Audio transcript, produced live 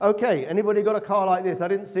Okay, anybody got a car like this? I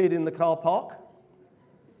didn't see it in the car park.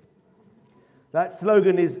 That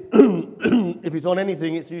slogan is, if it's on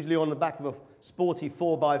anything, it's usually on the back of a sporty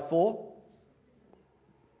 4x4.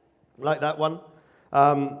 Like that one.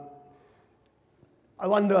 I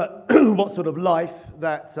wonder what sort of life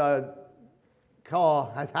that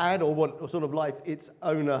car has had, or what sort of life its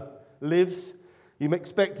owner lives. You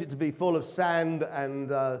expect it to be full of sand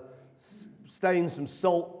and stains from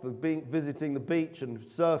salt, visiting the beach and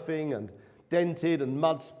surfing, and dented and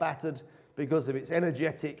mud spattered because of its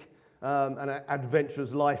energetic and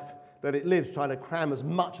adventurous life that it lives, trying to cram as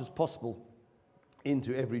much as possible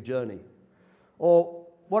into every journey. Or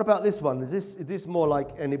what about this one? Is this more like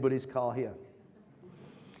anybody's car here?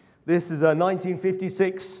 This is a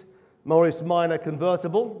 1956 Morris Minor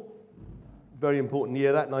convertible. Very important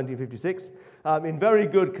year, that, 1956. In very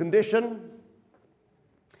good condition.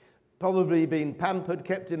 Probably been pampered,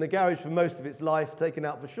 kept in the garage for most of its life, taken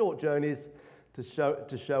out for short journeys to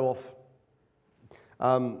show off.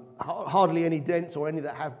 Hardly any dents, or any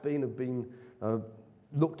that have been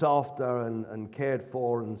looked after and cared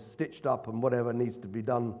for and stitched up, and whatever needs to be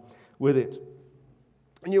done with it.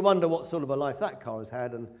 And you wonder what sort of a life that car has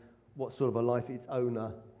had, and what sort of a life its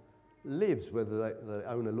owner lives, whether the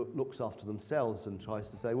owner looks after themselves and tries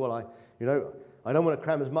to say, well, I don't want to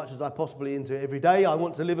cram as much as I possibly into every day. I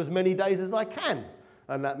want to live as many days as I can,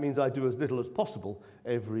 and that means I do as little as possible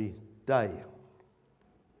every day.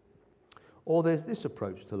 Or there's this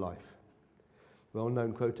approach to life.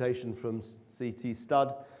 Well-known quotation from C.T.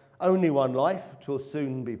 Studd: only one life, 'twill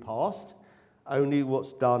soon be past. Only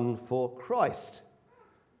what's done for Christ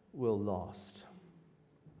will last.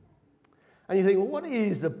 And you think, well, what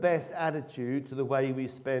is the best attitude to the way we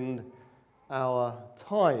spend our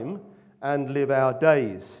time and live our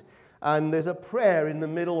days? And there's a prayer in the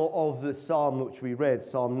middle of the psalm which we read,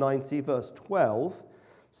 Psalm 90, verse 12,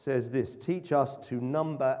 says this: teach us to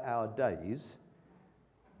number our days,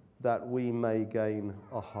 that we may gain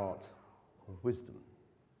a heart of wisdom.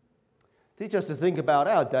 Teach us to think about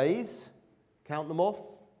our days, count them off,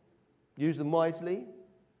 use them wisely.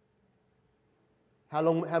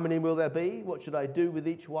 How many will there be? What should I do with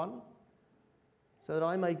each one? So that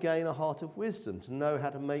I may gain a heart of wisdom, to know how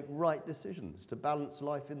to make right decisions, to balance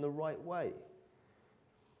life in the right way.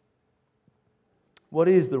 What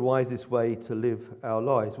is the wisest way to live our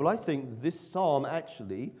lives? Well, I think this psalm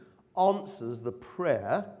actually answers the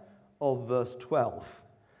prayer of verse 12.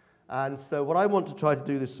 And so what I want to try to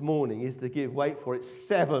do this morning is to give, wait for it,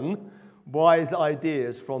 7 wise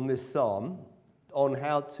ideas from this psalm on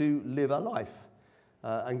how to live our life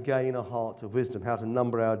and gain a heart of wisdom, how to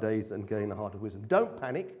number our days and gain a heart of wisdom. Don't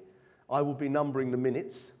panic. I will be numbering the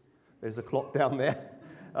minutes. There's a clock down there.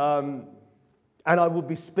 And I will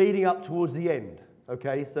be speeding up towards the end.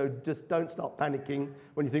 Okay, so just don't start panicking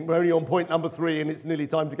when you think we're only on point number 3 and it's nearly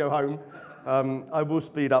time to go home. I will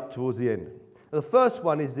speed up towards the end. The first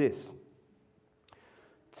one is this: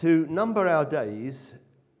 to number our days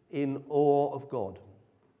in awe of God.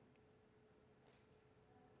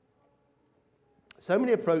 So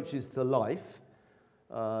many approaches to life,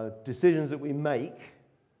 decisions that we make,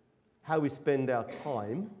 how we spend our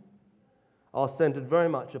time, are centered very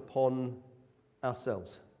much upon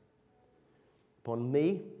ourselves. Upon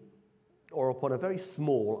me, or upon a very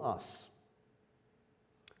small us.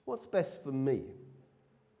 What's best for me?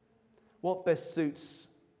 What best suits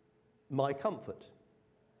my comfort,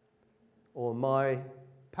 or my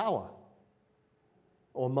power,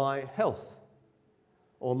 or my health,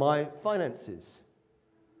 or my finances,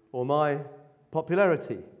 or my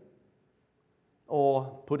popularity,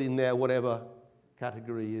 or put in there whatever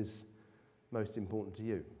category is most important to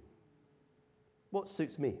you? What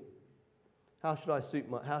suits me? How should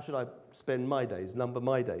I spend my days, number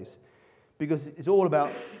my days? Because it's all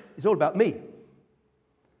about me.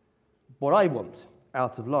 What I want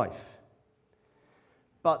out of life.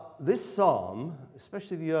 But this psalm,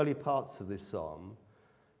 especially the early parts of this psalm,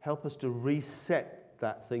 help us to reset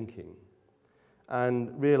that thinking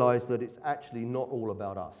and realize that it's actually not all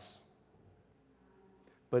about us,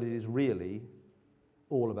 but it is really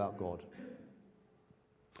all about God.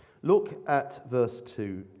 Look at verse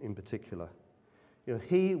 2 in particular.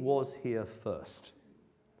 He was here first.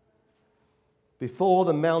 Before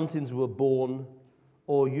the mountains were born,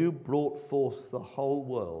 or you brought forth the whole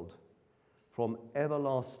world, from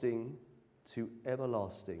everlasting to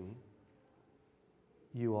everlasting,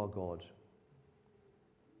 you are God.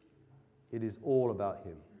 It is all about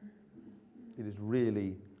him. It is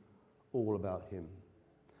really all about him.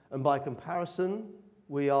 And by comparison,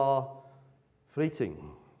 we are fleeting.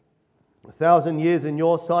 1,000 years in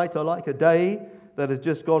your sight are like a day, that has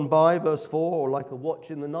just gone by, verse 4, or like a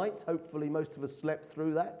watch in the night. Hopefully most of us slept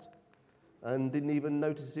through that and didn't even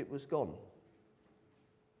notice it was gone.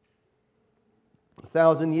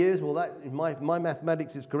 1,000 years, well, that, if my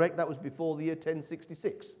mathematics is correct, that was before the year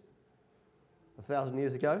 1066. 1,000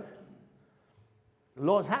 years ago. A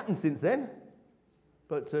lot has happened since then,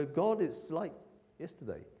 but to God it's like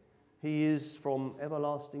yesterday. He is from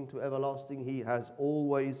everlasting to everlasting. He has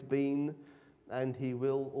always been, and he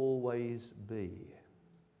will always be.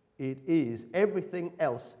 It is, everything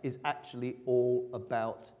else is actually all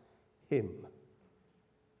about him.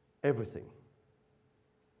 Everything.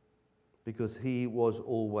 Because he was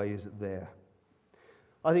always there.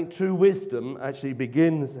 I think true wisdom actually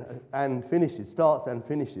begins and finishes, starts and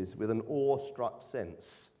finishes with an awestruck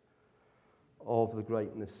sense of the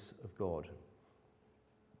greatness of God.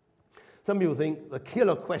 Some people think the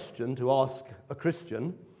killer question to ask a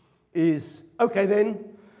Christian is, okay then,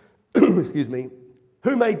 excuse me,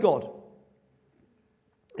 who made God?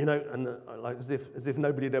 You know, and like as if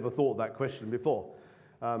nobody had ever thought of that question before.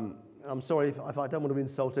 I'm sorry if I don't want to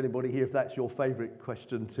insult anybody here if that's your favourite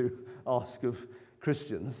question to ask of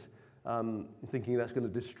Christians, thinking that's going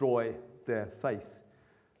to destroy their faith.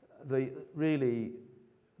 Really,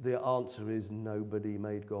 the answer is nobody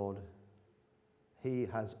made God. He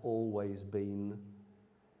has always been.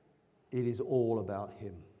 It is all about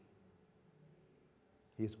him.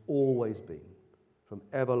 He has always been. From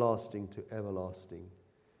everlasting to everlasting,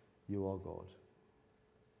 you are God.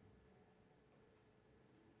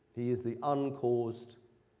 He is the uncaused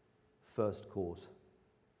first cause.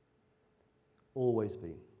 Always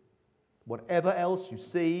been. Whatever else you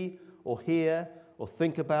see or hear or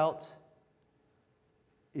think about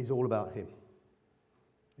is all about him.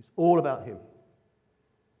 It's all about him.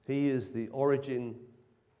 He is the origin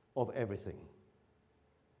of everything.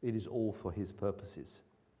 It is all for his purposes.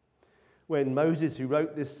 When Moses, who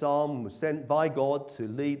wrote this psalm, was sent by God to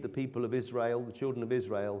lead the people of Israel, the children of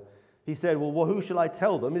Israel, he said, well, who shall I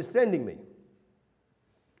tell them is sending me?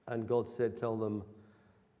 And God said, tell them,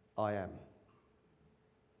 I am.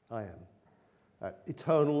 I am.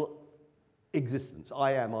 Eternal existence.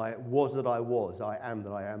 I am. I was that I was. I am that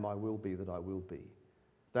I am. I will be that I will be.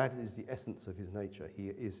 That is the essence of his nature. He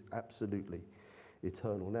is absolutely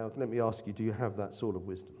eternal. Now, let me ask you, do you have that sort of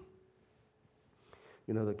wisdom?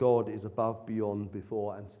 You know that God is above, beyond,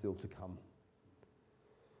 before, and still to come.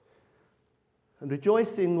 And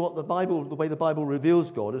rejoice in what the way the Bible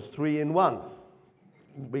reveals God as three in one.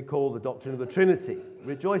 We call the doctrine of the Trinity.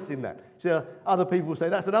 Rejoice in that. So other people say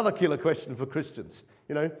that's another killer question for Christians.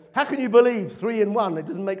 You know, how can you believe three in one? It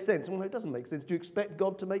doesn't make sense. Well, no, it doesn't make sense. Do you expect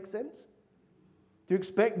God to make sense? Do you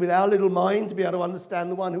expect with our little mind to be able to understand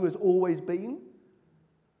the one who has always been?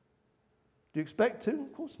 Do you expect to?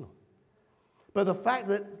 Of course not. But the fact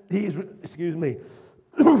that he is,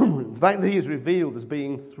 the fact that he is revealed as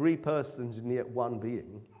being three persons and yet one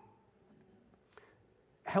being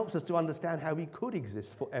helps us to understand how he could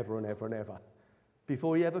exist forever and ever and ever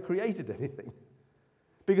before he ever created anything.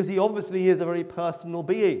 Because he obviously is a very personal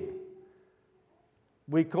being.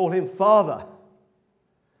 We call him Father.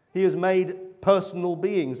 He has made personal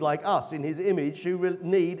beings like us in his image who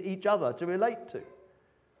need each other to relate to.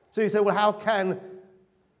 So you say, well, how can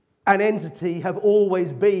an entity have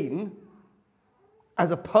always been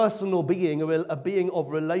as a personal being, a being of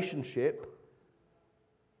relationship,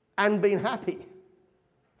 and been happy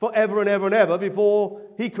forever and ever and ever before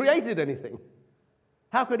he created anything?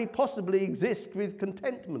 How could he possibly exist with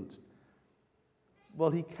contentment?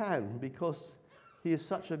 Well, he can, because he is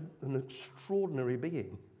such an extraordinary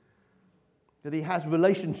being that he has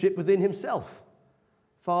relationship within himself.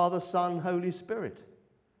 Father, Son, Holy Spirit.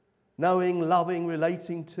 Knowing, loving,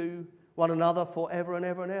 relating to one another forever and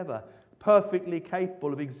ever and ever. Perfectly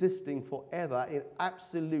capable of existing forever in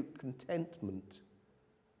absolute contentment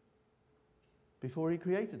before he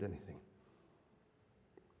created anything.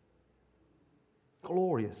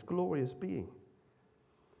 Glorious, glorious being.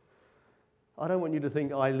 I don't want you to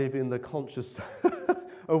think I live in the conscious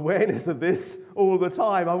awareness of this all the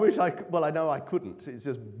time. I wish I could. Well, I know I couldn't. It's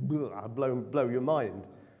just blow your mind.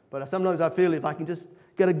 But sometimes I feel if I can just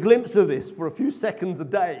get a glimpse of this for a few seconds a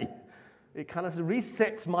day, it kind of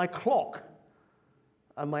resets my clock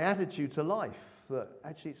and my attitude to life, that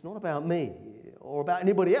actually it's not about me or about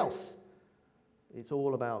anybody else. It's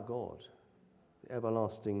all about God,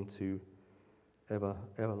 everlasting to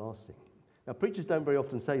everlasting. Now, preachers don't very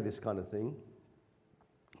often say this kind of thing,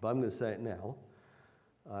 but I'm going to say it now.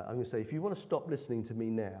 I'm going to say, if you want to stop listening to me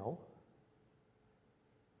now,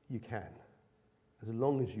 you can. As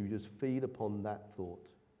long as you just feed upon that thought.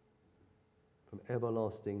 From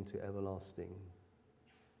everlasting to everlasting,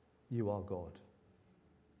 you are God.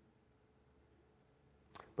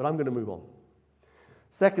 But I'm going to move on.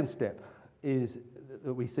 Second step is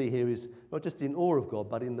that we see here is not just in awe of God,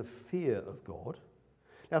 but in the fear of God.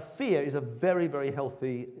 Now, fear is a very, very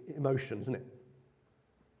healthy emotion, isn't it?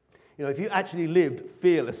 You know, if you actually lived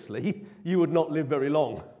fearlessly, you would not live very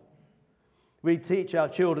long. We teach our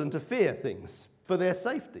children to fear things for their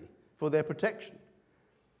safety, for their protection.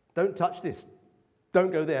 Don't touch this.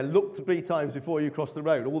 Don't go there. Look 3 times before you cross the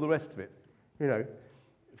road, all the rest of it. You know,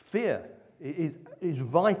 fear is a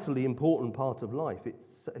vitally important part of life. It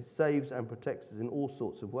saves and protects us in all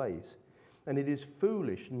sorts of ways. And it is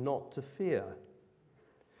foolish not to fear.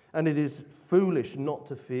 And it is foolish not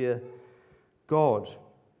to fear God.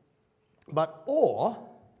 But awe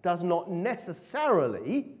does not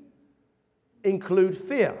necessarily include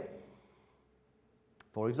fear.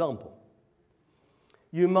 For example,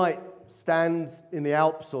 you might stand in the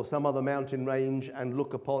Alps or some other mountain range and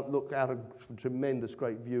look out a tremendous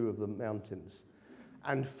great view of the mountains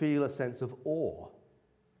and feel a sense of awe.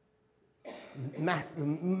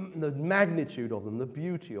 The magnitude of them, the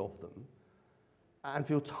beauty of them, and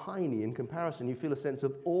feel tiny in comparison. You feel a sense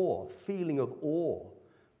of awe, feeling of awe.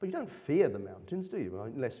 But you don't fear the mountains, do you? Well,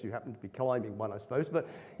 unless you happen to be climbing one, I suppose. But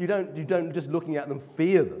you don't just looking at them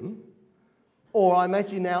fear them. Or I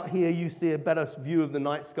imagine out here you see a better view of the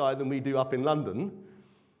night sky than we do up in London.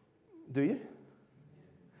 Do you?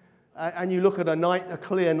 And you look at a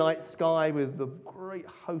clear night sky with a great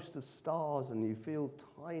host of stars, and you feel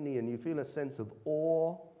tiny, and you feel a sense of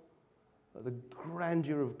awe at the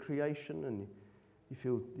grandeur of creation, and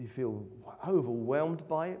you feel overwhelmed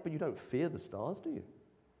by it, but you don't fear the stars, do you?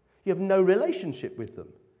 You have no relationship with them.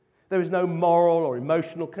 There is no moral or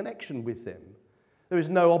emotional connection with them. There is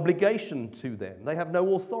no obligation to them. They have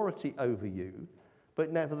no authority over you,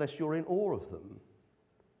 but nevertheless you're in awe of them.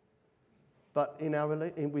 But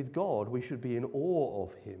with God, we should be in awe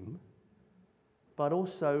of him, but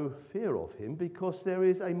also fear of him, because there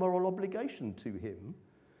is a moral obligation to him.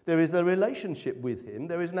 There is a relationship with him.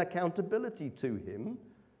 There is an accountability to him.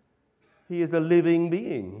 He is a living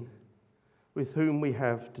being with whom we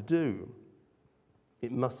have to do.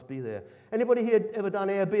 It must be there. Anybody here ever done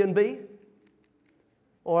Airbnb?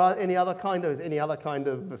 Or any other kind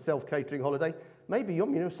of self-catering holiday? Maybe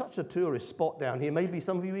you're such a tourist spot down here. Maybe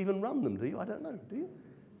some of you even run them, do you? I don't know, do you?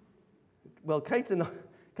 Well, Kate and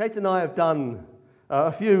I have done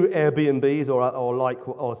a few Airbnbs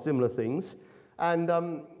or similar things, and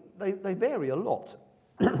they vary a lot.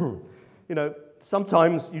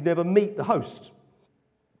 Sometimes you never meet the host.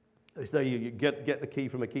 So you get the key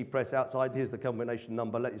from a key press outside. Here's the combination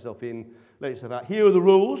number. Let yourself in. Let yourself out. Here are the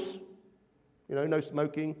rules. No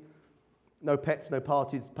smoking, no pets, no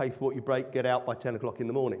parties. Pay for what you break. Get out by 10 o'clock in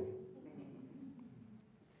the morning.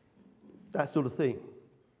 That sort of thing.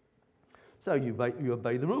 So you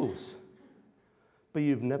obey the rules, but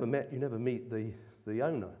you never meet the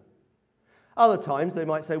owner. Other times they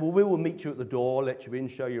might say, well, we will meet you at the door, let you in,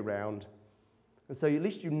 show you around. And so at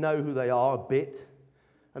least you know who they are a bit.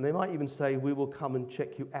 And they might even say, we will come and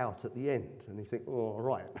check you out at the end. And you think, oh, all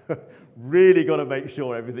right, really got to make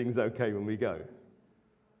sure everything's okay when we go.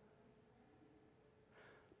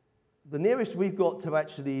 The nearest we've got to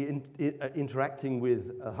actually interacting with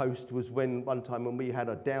a host was one time when we had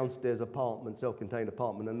a downstairs apartment, self-contained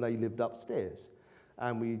apartment, and they lived upstairs.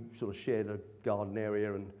 And we sort of shared a garden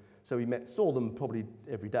area, and so we saw them probably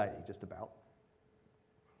every day, just about.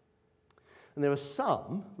 And there are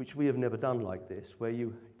some, which we have never done like this, where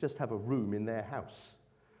you just have a room in their house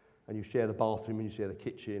and you share the bathroom and you share the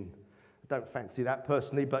kitchen. I don't fancy that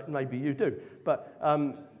personally, but maybe you do. But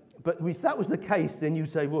if that was the case, then you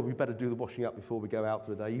say, well, we better do the washing up before we go out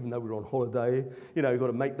for the day, even though we're on holiday. You've got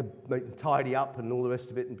to make them tidy up and all the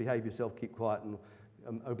rest of it and behave yourself, keep quiet and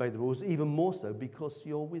obey the rules, even more so because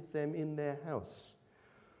you're with them in their house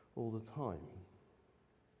all the time.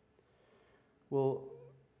 Well,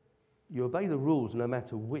 you obey the rules no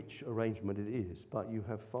matter which arrangement it is, but you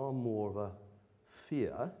have far more of a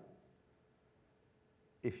fear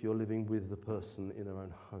if you're living with the person in their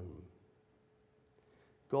own home.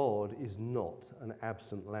 God is not an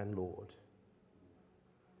absent landlord.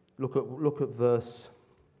 Look at verse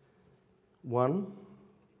 1.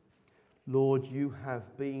 Lord, you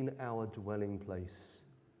have been our dwelling place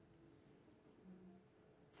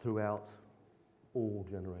throughout all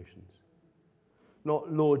generations.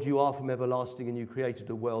 Not, Lord, you are from everlasting and you created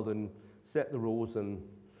the world and set the rules and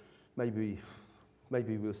maybe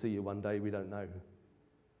we'll see you one day, we don't know.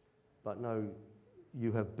 But no,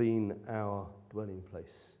 you have been our dwelling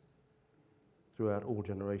place throughout all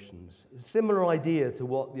generations. A similar idea to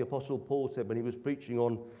what the Apostle Paul said when he was preaching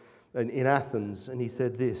in Athens, and he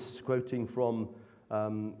said this, quoting from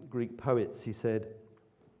Greek poets, he said,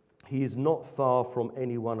 He is not far from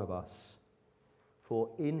any one of us, for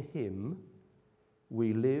in him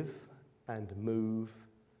we live and move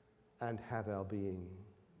and have our being.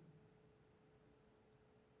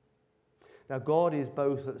 Now, God is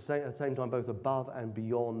both at the same time both above and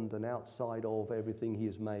beyond and outside of everything he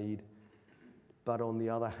has made. But on the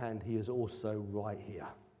other hand, he is also right here,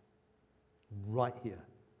 right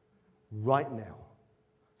now,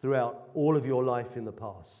 throughout all of your life in the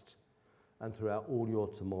past and throughout all your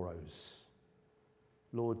tomorrows.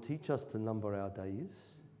 Lord, teach us to number our days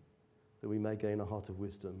that we may gain a heart of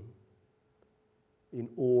wisdom, in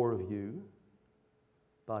awe of you,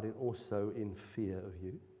 but also in fear of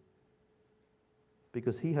you.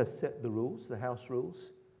 Because he has set the rules, the house rules,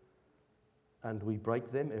 and we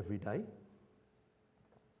break them every day.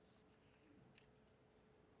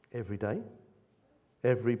 Every day.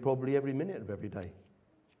 Probably every minute of every day.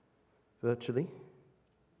 Virtually.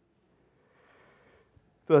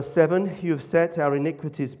 Verse 7, you have set our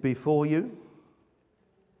iniquities before you,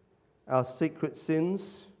 our secret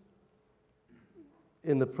sins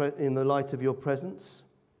in the light of your presence.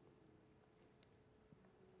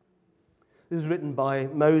 This is written by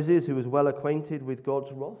Moses, who was well acquainted with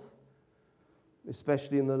God's wrath,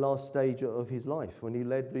 especially in the last stage of his life, when he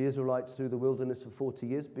led the Israelites through the wilderness for 40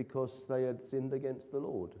 years because they had sinned against the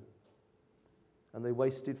Lord. And they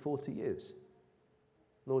wasted 40 years.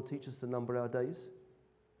 Lord, teach us to number our days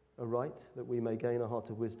aright, that we may gain a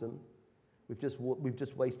heart of wisdom. We've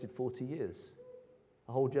just wasted 40 years.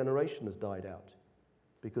 A whole generation has died out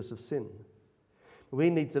because of sin.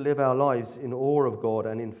 We need to live our lives in awe of God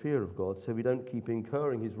and in fear of God so we don't keep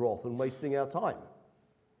incurring his wrath and wasting our time.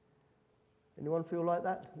 Anyone feel like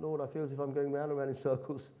that? Lord, I feel as if I'm going round and round in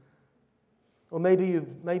circles. Or maybe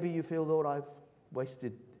you feel, Lord, I've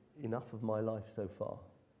wasted enough of my life so far.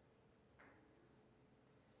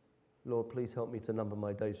 Lord, please help me to number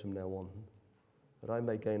my days from now on, that I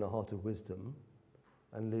may gain a heart of wisdom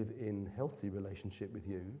and live in healthy relationship with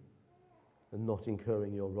you, and not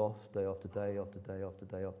incurring your wrath day after day after day after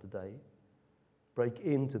day after day. Break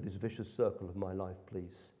into this vicious circle of my life,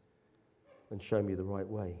 please, and show me the right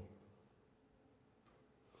way.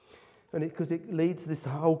 And because this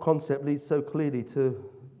whole concept leads so clearly to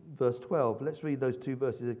verse 12. Let's read those two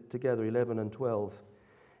verses together, 11 and 12.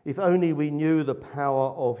 If only we knew the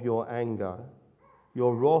power of your anger.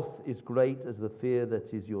 Your wrath is great as the fear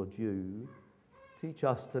that is your due. Teach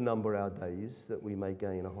us to number our days that we may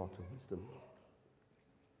gain a heart of wisdom.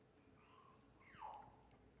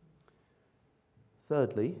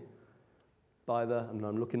 Thirdly,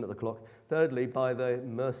 I'm looking at the clock. Thirdly, by the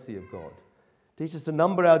mercy of God. Teach us to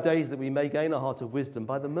number our days that we may gain a heart of wisdom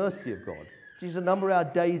by the mercy of God. Teach us to number our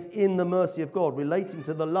days in the mercy of God, relating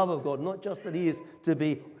to the love of God, not just that he is to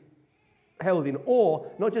be held in awe,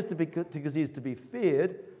 not just because he is to be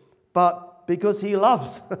feared, but because he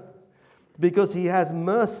loves, because he has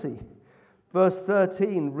mercy. Verse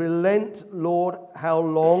 13, relent, Lord, how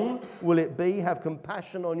long will it be? Have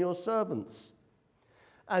compassion on your servants.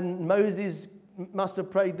 And Moses must have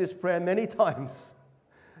prayed this prayer many times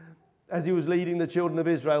as he was leading the children of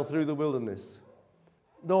Israel through the wilderness.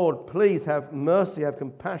 Lord, please have mercy, have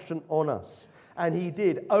compassion on us. And he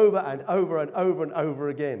did over and over and over and over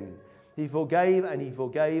again. He forgave and he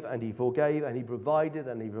forgave and he forgave and he provided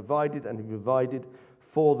and he provided and he provided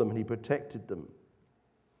for them and he protected them.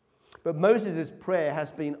 But Moses' prayer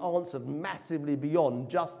has been answered massively beyond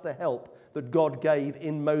just the help that God gave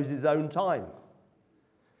in Moses' own time.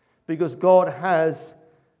 Because God has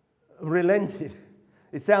relented.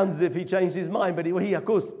 It sounds as if he changed his mind, but he of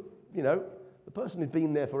course, the person who's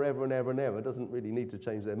been there forever and ever and ever doesn't really need to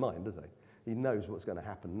change their mind, does he? He knows what's going to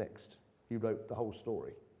happen next. He wrote the whole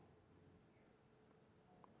story.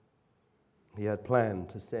 He had planned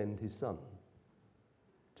to send his son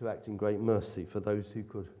to act in great mercy for those who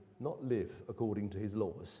could not live according to his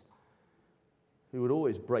laws, who would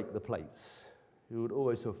always break the plates, who would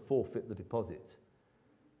always forfeit the deposit,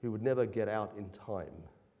 who would never get out in time,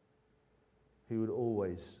 who would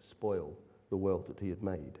always spoil the world that he had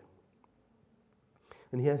made.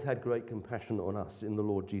 And he has had great compassion on us in the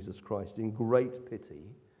Lord Jesus Christ. In great pity,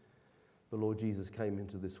 the Lord Jesus came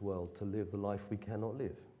into this world to live the life we cannot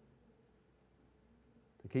live,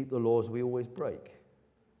 to keep the laws we always break,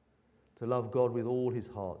 to love God with all his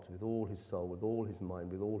heart, with all his soul, with all his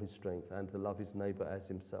mind, with all his strength, and to love his neighbour as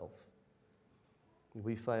himself.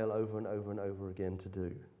 We fail over and over and over again to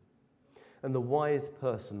do. And the wise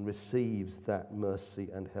person receives that mercy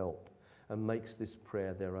and help and makes this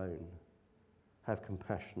prayer their own. Have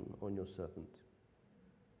compassion on your servant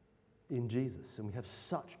in Jesus. And we have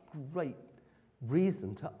such great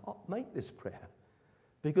reason to make this prayer,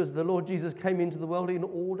 Because the Lord Jesus came into the world in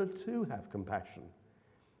order to have compassion,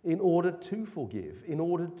 in order to forgive, in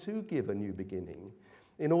order to give a new beginning,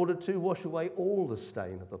 in order to wash away all the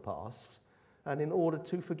stain of the past, and in order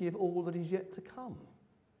to forgive all that is yet to come.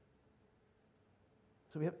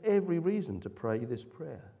 So we have every reason to pray this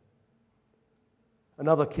prayer.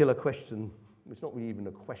 Another killer question, it's not really even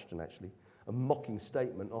a question actually, a mocking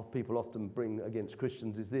statement people often bring against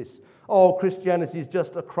Christians is this: oh, Christianity is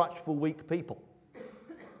just a crutch for weak people.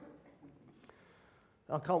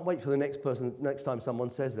 I can't wait for the next time someone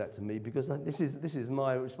says that to me, because this is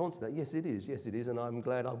my response to that. Yes, it is, and I'm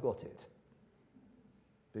glad I've got it.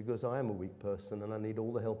 Because I am a weak person and I need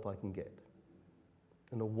all the help I can get.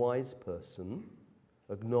 And a wise person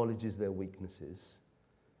acknowledges their weaknesses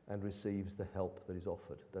and receives the help that is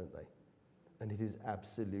offered, don't they? And it is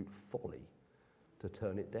absolute folly to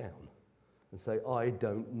turn it down and say, I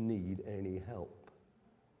don't need any help.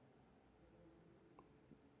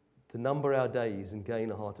 To number our days and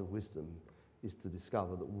gain a heart of wisdom is to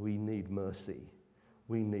discover that we need mercy,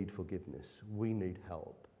 we need forgiveness, we need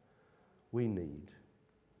help, we need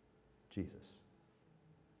Jesus.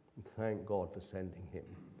 And thank God for sending him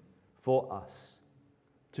for us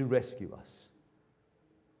to rescue us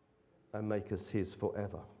and make us his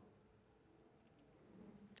forever.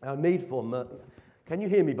 Our need for mercy. Can you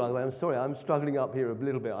hear me, by the way? I'm sorry, I'm struggling up here a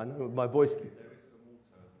little bit. I know my voice. There is some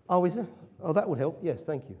water. Oh, is there? Oh, that would help. Yes,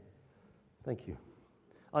 thank you. Thank you.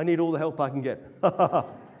 I need all the help I can get.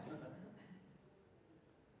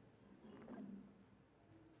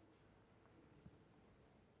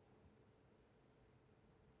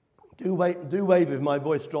 Do wave if my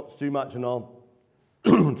voice drops too much, and I'll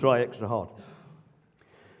try extra hard.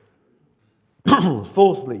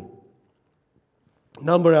 Fourthly,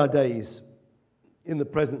 number our days in the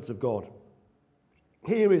presence of God.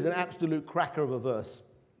 Here is an absolute cracker of a verse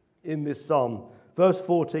in this psalm. Verse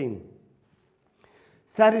 14.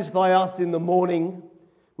 Satisfy us in the morning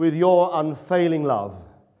with your unfailing love,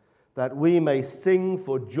 that we may sing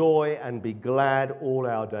for joy and be glad all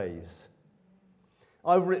our days.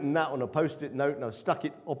 I've written that on a post-it note and I've stuck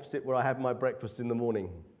it opposite where I have my breakfast in the morning.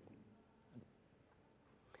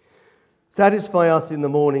 Satisfy us in the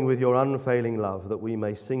morning with your unfailing love, that we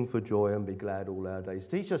may sing for joy and be glad all our days.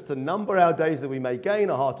 Teach us to number our days that we may gain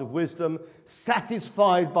a heart of wisdom,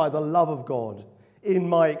 satisfied by the love of God. In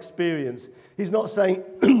my experience, he's not saying,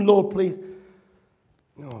 Lord, please.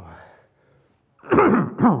 Oh.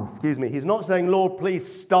 Excuse me. He's not saying, Lord,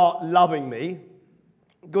 please start loving me,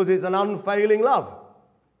 because it's an unfailing love.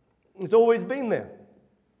 It's always been there.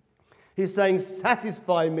 He's saying,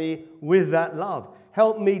 satisfy me with that love.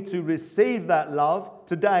 Help me to receive that love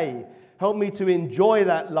today. Help me to enjoy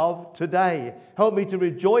that love today. Help me to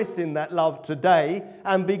rejoice in that love today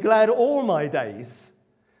and be glad all my days.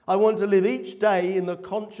 I want to live each day in the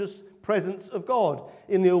conscious presence of God,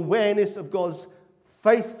 in the awareness of God's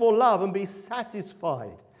faithful love, and be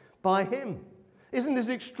satisfied by him. Isn't this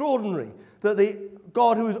extraordinary that the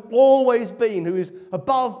God who has always been, who is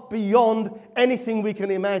above, beyond anything we can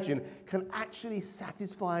imagine, can actually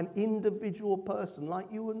satisfy an individual person like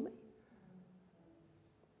you and me?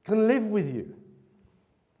 Can live with you,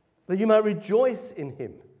 that you might rejoice in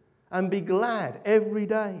him and be glad every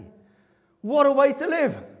day. What a way to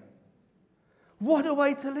live! What a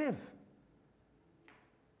way to live!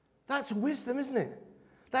 That's wisdom, isn't it?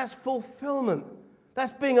 That's fulfillment.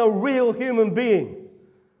 That's being a real human being.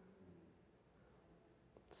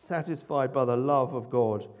 Satisfied by the love of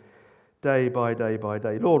God, day by day by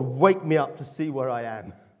day. Lord, wake me up to see where I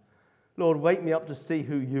am. Lord, wake me up to see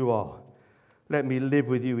who you are. Let me live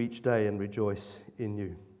with you each day and rejoice in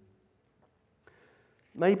you.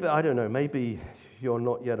 Maybe, I don't know, maybe you're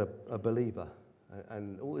not yet a believer,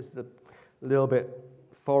 and all this is a little bit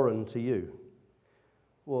foreign to you.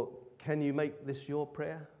 Well, can you make this your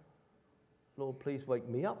prayer? Lord, please wake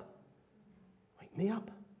me up. Wake me up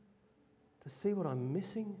to see what I'm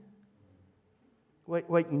missing.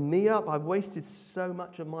 Wake me up. I've wasted so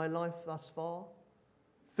much of my life thus far,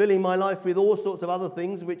 filling my life with all sorts of other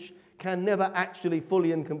things which can never actually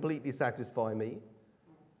fully and completely satisfy me.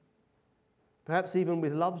 Perhaps even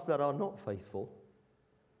with loves that are not faithful.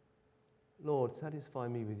 Lord, satisfy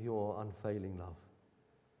me with your unfailing love,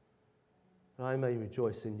 that I may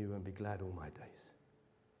rejoice in you and be glad all my days.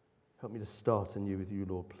 Help me to start anew with you,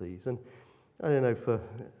 Lord, please. And I don't know, for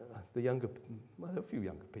the younger, well, a few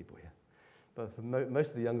younger people here, but for most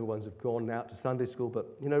of the younger ones have gone out to Sunday school, but,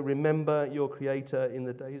 remember your Creator in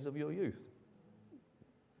the days of your youth.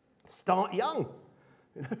 Start young.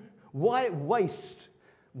 Why waste?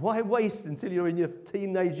 Why waste until you're in your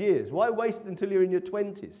teenage years? Why waste until you're in your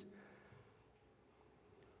 20s?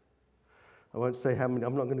 I won't say how many.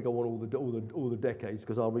 I'm not going to go on all the decades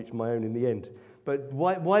because I'll reach my own in the end. But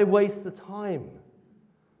why waste the time?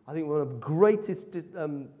 I think one of the greatest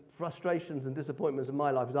frustrations and disappointments of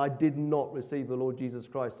my life is I did not receive the Lord Jesus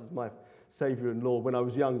Christ as my Saviour and Lord when I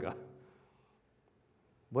was younger.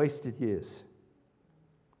 Wasted years.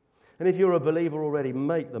 And if you're a believer already,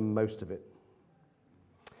 make the most of it.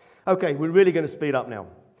 Okay, we're really going to speed up now.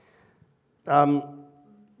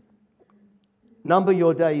 Number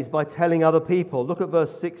your days by telling other people. Look at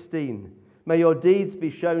verse 16. May your deeds be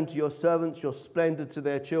shown to your servants, your splendor to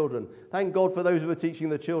their children. Thank God for those who are teaching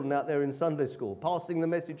the children out there in Sunday school, passing the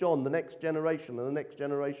message on, the next generation and the next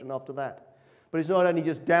generation after that. But it's not only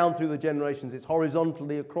just down through the generations, it's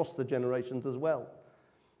horizontally across the generations as well.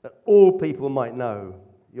 That all people might know,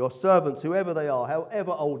 your servants, whoever they are,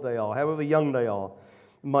 however old they are, however young they are,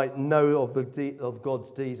 might know of God's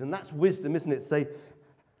deeds. And that's wisdom, isn't it? Say,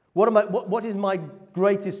 what is my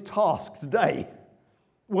greatest task today?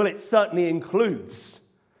 Well, it certainly includes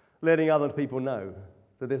letting other people know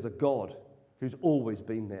that there's a God who's always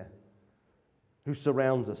been there, who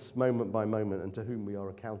surrounds us moment by moment and to whom we are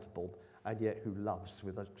accountable, and yet who loves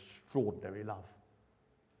with extraordinary love.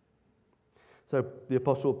 So the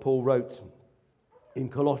Apostle Paul wrote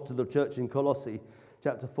to the church in Colossae,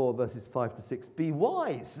 chapter 4, verses 5 to 6, be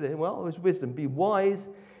wise. Well, it's wisdom. Be wise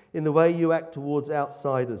in the way you act towards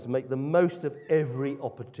outsiders. Make the most of every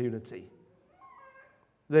opportunity.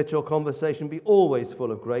 Let your conversation be always full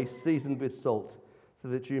of grace, seasoned with salt, so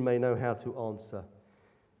that you may know how to answer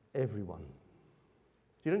everyone.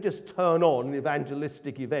 You don't just turn on an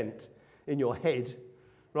evangelistic event in your head,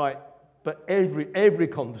 right? But every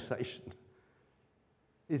conversation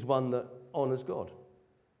is one that honors God.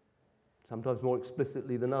 Sometimes more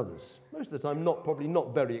explicitly than others. Most of the time, probably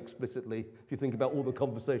not very explicitly, if you think about all the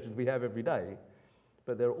conversations we have every day,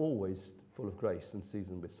 but they're always full of grace and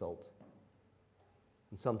seasoned with salt.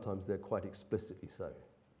 And sometimes they're quite explicitly so.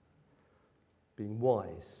 Being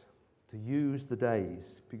wise to use the days,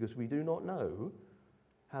 because we do not know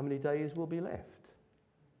how many days will be left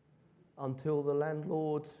until the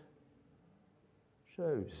landlord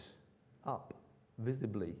shows up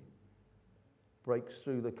visibly, breaks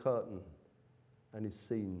through the curtain and is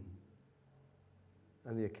seen,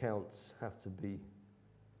 and the accounts have to be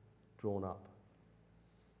drawn up,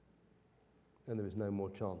 and there is no more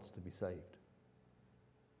chance to be saved.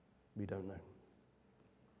 We don't know.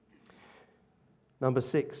 Number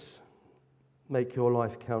 6, make your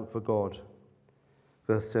life count for God.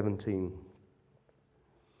 Verse 17.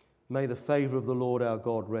 May the favour of the Lord our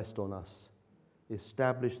God rest on us.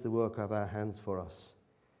 Establish the work of our hands for us.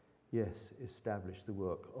 Yes, establish the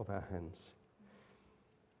work of our hands.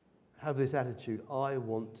 Have this attitude, I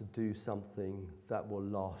want to do something that will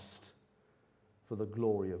last for the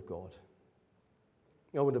glory of God.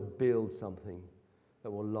 I want to build something that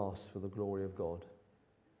will last for the glory of God.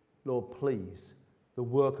 Lord, please, the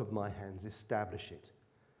work of my hands, establish it.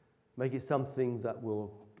 Make it something that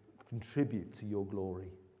will contribute to your glory,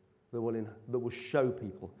 that will show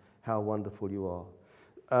people how wonderful you are.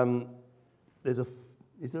 Is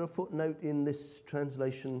there a footnote in this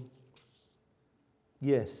translation?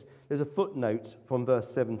 Yes, there's a footnote from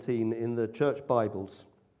verse 17 in the church Bibles,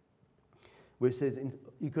 which says,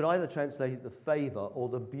 you could either translate it the favour or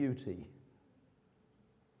the beauty.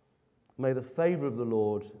 May the favour of the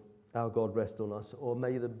Lord our God rest on us, or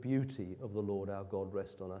may the beauty of the Lord our God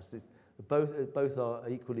rest on us. Both are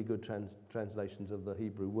equally good translations of the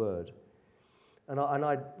Hebrew word. And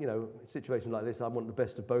I, in situations like this, I want the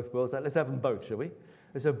best of both worlds. Let's have them both, shall we?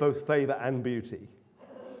 Let's have both favour and beauty.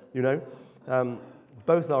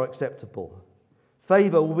 Both are acceptable.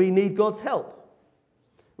 Favour, we need God's help.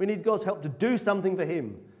 We need God's help to do something for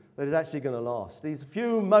him that is actually going to last. These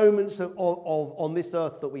few moments of on this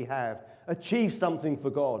earth that we have, achieve something for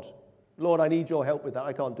God. Lord, I need your help with that.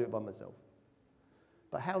 I can't do it by myself.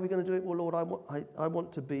 But how are we going to do it? Well, Lord, I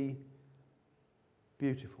want to be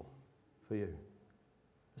beautiful for you.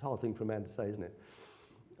 It's a hard thing for a man to say, isn't it?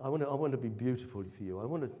 I want to be beautiful for you. I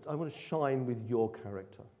want to shine with your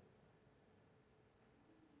character.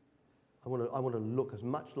 I want to look as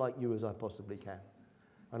much like you as I possibly can.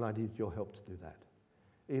 And I need your help to do that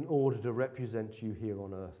in order to represent you here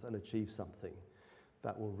on earth and achieve something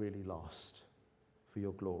that will really last for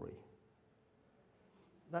your glory.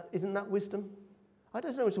 Isn't that wisdom? I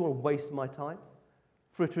don't want to waste my time,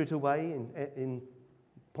 fritter it away in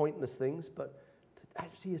pointless things, but to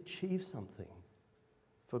actually achieve something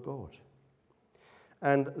for God.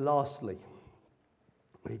 And lastly,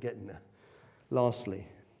 we're getting there. Lastly,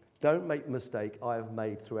 don't make the mistake I have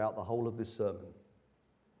made throughout the whole of this sermon.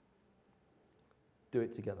 Do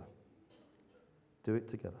it together. Do it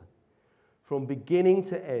together. from beginning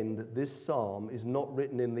to end, this psalm is not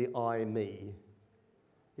written in the I, me.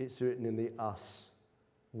 It's written in the us,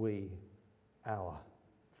 we, our,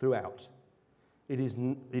 throughout.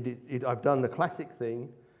 I've done the classic thing.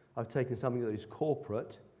 I've taken something that is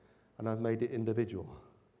corporate and I've made it individual.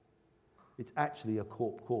 It's actually a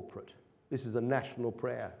corporate. This is a national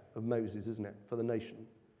prayer of Moses, isn't it, for the nation?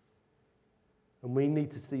 And we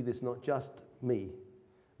need to see this not just me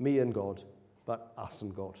and God, but us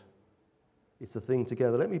and God. It's a thing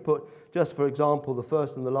together. Let me put, just for example, the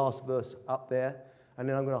first and the last verse up there, and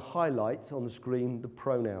then I'm going to highlight on the screen the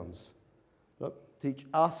pronouns. Look, teach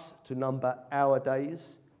us to number our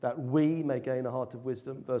days, that we may gain a heart of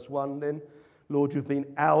wisdom. Verse 1 then, Lord, you've been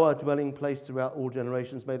our dwelling place throughout all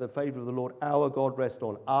generations. May the favor of the Lord our God rest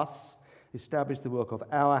on us. Establish the work of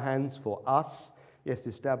our hands for us. Yes,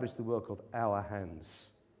 establish the work of our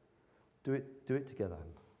hands. Do it together.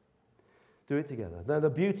 Do it together. Now, the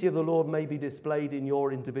beauty of the Lord may be displayed in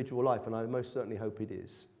your individual life, and I most certainly hope it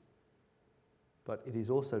is. But it is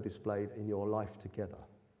also displayed in your life together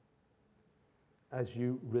as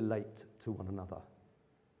you relate to one another.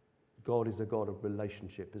 God is a God of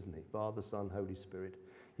relationship, isn't he? Father, Son, Holy Spirit.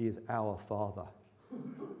 He is our Father.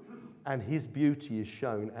 And his beauty is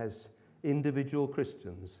shown as individual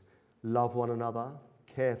Christians love one another,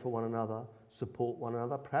 care for one another, support one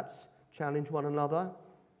another, perhaps challenge one another,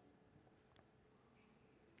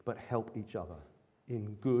 but help each other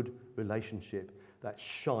in good relationship that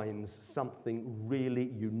shines something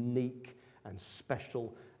really unique and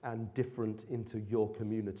special and different into your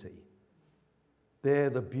community. There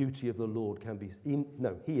the beauty of the Lord can be seen.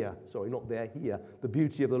 No, here, sorry, not there, here. The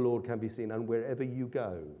beauty of the Lord can be seen, and wherever you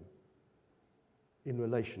go in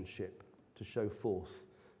relationship to show forth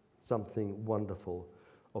something wonderful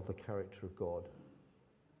of the character of God.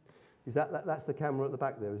 Is that's the camera at the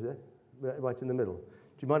back there, is it? Right in the middle.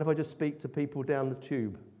 Do you mind if I just speak to people down the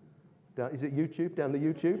tube? Is it YouTube? Down the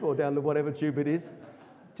YouTube or down the whatever tube it is?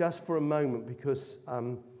 Just for a moment, because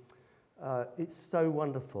it's so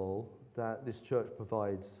wonderful that this church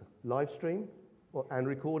provides live stream and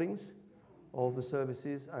recordings of the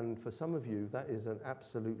services, and for some of you that is an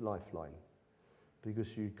absolute lifeline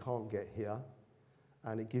because you can't get here,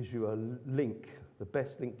 and it gives you a link, the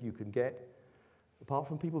best link you can get, apart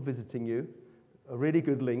from people visiting you, a really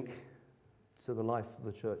good link to the life of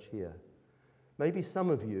the church here. Maybe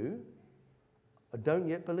some of you don't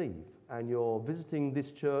yet believe, and you're visiting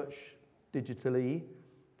this church digitally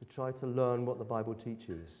to try to learn what the Bible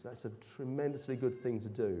teaches. That's a tremendously good thing to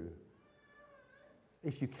do.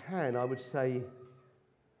 If you can, I would say,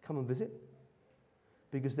 come and visit,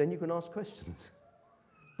 because then you can ask questions.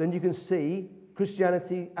 Then you can see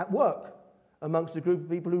Christianity at work amongst a group of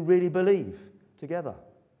people who really believe together.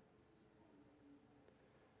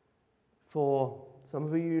 For some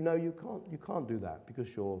of you, you can't do that because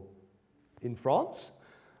you're in France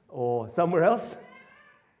or somewhere else,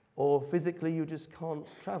 or physically you just can't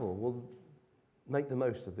travel. Well, make the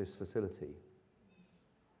most of this facility.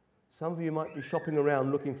 Some of you might be shopping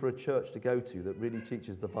around looking for a church to go to that really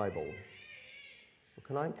teaches the Bible. Well,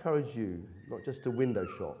 can I encourage you not just to window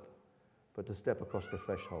shop, but to step across the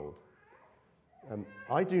threshold?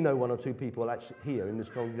 I do know one or two people actually here in this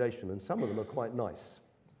congregation, and some of them are quite nice.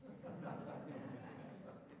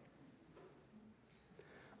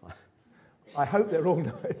 I hope they're all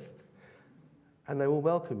nice. And they will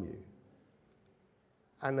welcome you.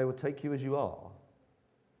 And they will take you as you are.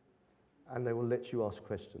 And they will let you ask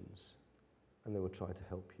questions. And they will try to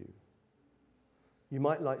help you. You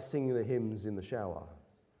might like singing the hymns in the shower.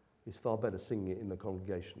 It's far better singing it in the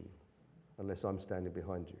congregation. Unless I'm standing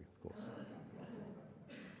behind you, of course.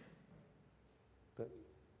 But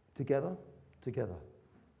together,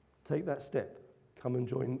 take that step. Come and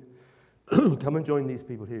join these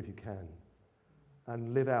people here if you can.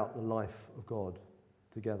 And live out the life of God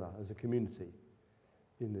together as a community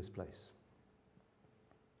in this place.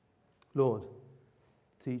 Lord,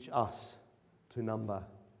 teach us to number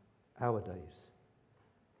our days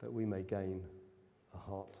that we may gain a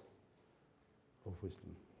heart of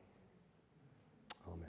wisdom.